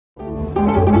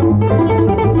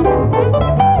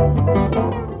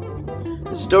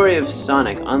story of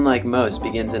Sonic, unlike most,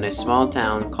 begins in a small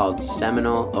town called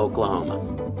Seminole,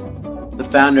 Oklahoma. The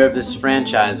founder of this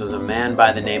franchise was a man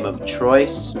by the name of Troy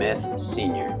Smith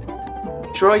Sr.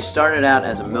 Troy started out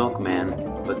as a milkman,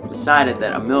 but decided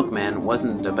that a milkman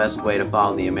wasn't the best way to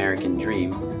follow the American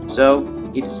dream, so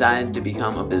he decided to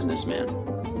become a businessman.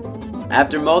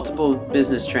 After multiple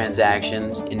business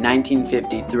transactions, in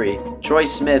 1953, Troy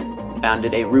Smith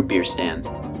founded a root beer stand.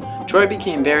 Troy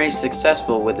became very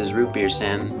successful with his root beer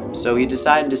stand, so he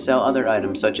decided to sell other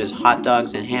items such as hot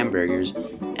dogs and hamburgers,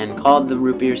 and called the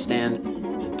root beer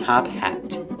stand Top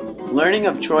Hat. Learning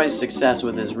of Troy's success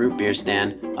with his root beer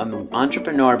stand, an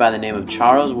entrepreneur by the name of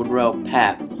Charles Woodrow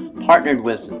Papp partnered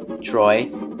with Troy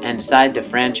and decided to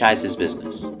franchise his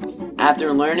business.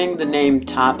 After learning the name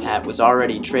Top Hat was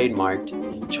already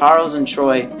trademarked, Charles and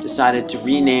Troy decided to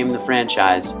rename the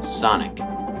franchise Sonic.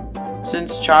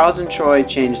 Since Charles and Troy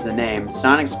changed the name,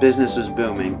 Sonic's business was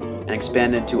booming and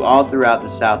expanded to all throughout the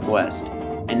Southwest.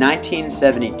 In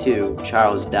 1972,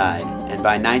 Charles died, and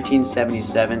by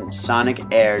 1977, Sonic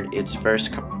aired its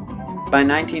first commercial. By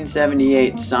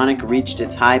 1978, Sonic reached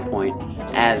its high point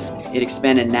as it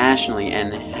expanded nationally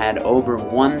and had over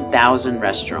 1,000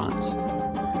 restaurants.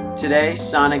 Today,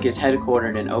 Sonic is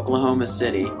headquartered in Oklahoma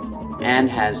City and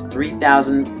has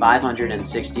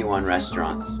 3,561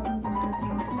 restaurants.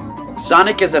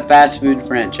 Sonic is a fast food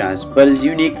franchise, but is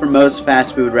unique from most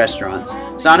fast food restaurants.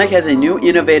 Sonic has a new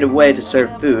innovative way to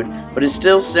serve food, but is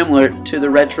still similar to the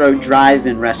retro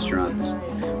drive-in restaurants.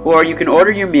 Or you can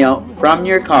order your meal from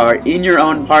your car in your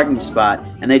own parking spot,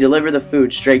 and they deliver the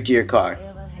food straight to your car.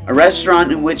 A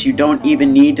restaurant in which you don't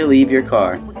even need to leave your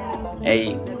car.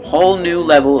 A whole new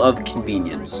level of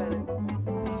convenience.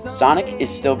 Sonic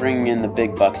is still bringing in the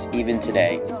big bucks even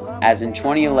today, as in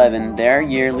 2011 their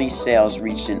yearly sales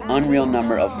reached an unreal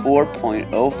number of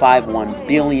 $4.051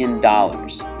 billion.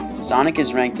 Sonic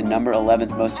is ranked the number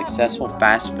 11th most successful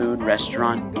fast food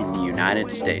restaurant in the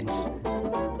United States.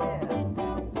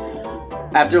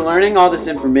 After learning all this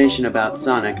information about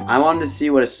Sonic, I wanted to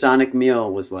see what a Sonic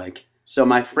meal was like. So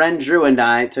my friend Drew and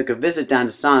I took a visit down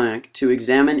to Sonic to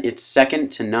examine its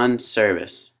second-to-none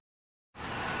service.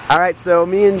 Alright, so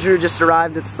me and Drew just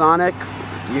arrived at Sonic.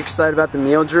 You excited about the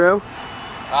meal, Drew?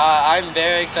 I'm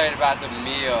very excited about the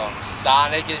meal.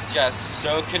 Sonic is just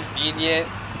so convenient.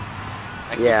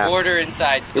 I can order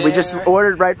inside there. We just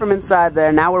ordered right from inside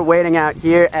there. Now we're waiting out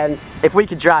here, and if we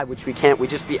could drive, which we can't, we'd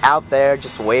just be out there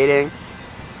just waiting.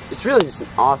 It's really just an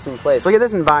awesome place. Look at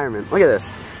this environment. Look at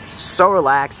this. So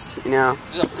relaxed, you know.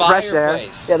 There's a fresh air.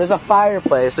 Yeah, there's a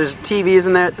fireplace. There's TVs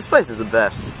in there. This place is the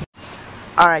best.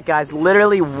 Alright guys,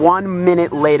 literally 1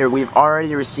 minute later, we've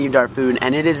already received our food,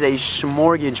 and it is a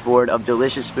smorgasbord of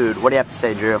delicious food. What do you have to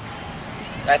say, Drew?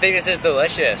 I think this is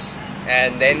delicious.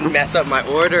 And they didn't mess up my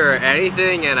order or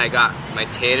anything, and I got my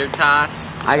tater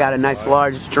tots. I got a nice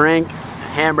large drink, a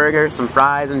hamburger, some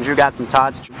fries, and Drew got some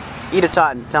tots. Eat a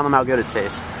tot and tell them how good it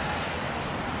tastes.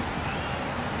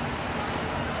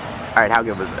 Alright, how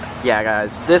good was it? Yeah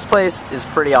guys, this place is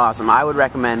pretty awesome. I would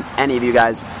recommend any of you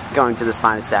guys going to this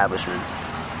fine establishment.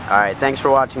 Alright, thanks for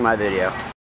watching my video.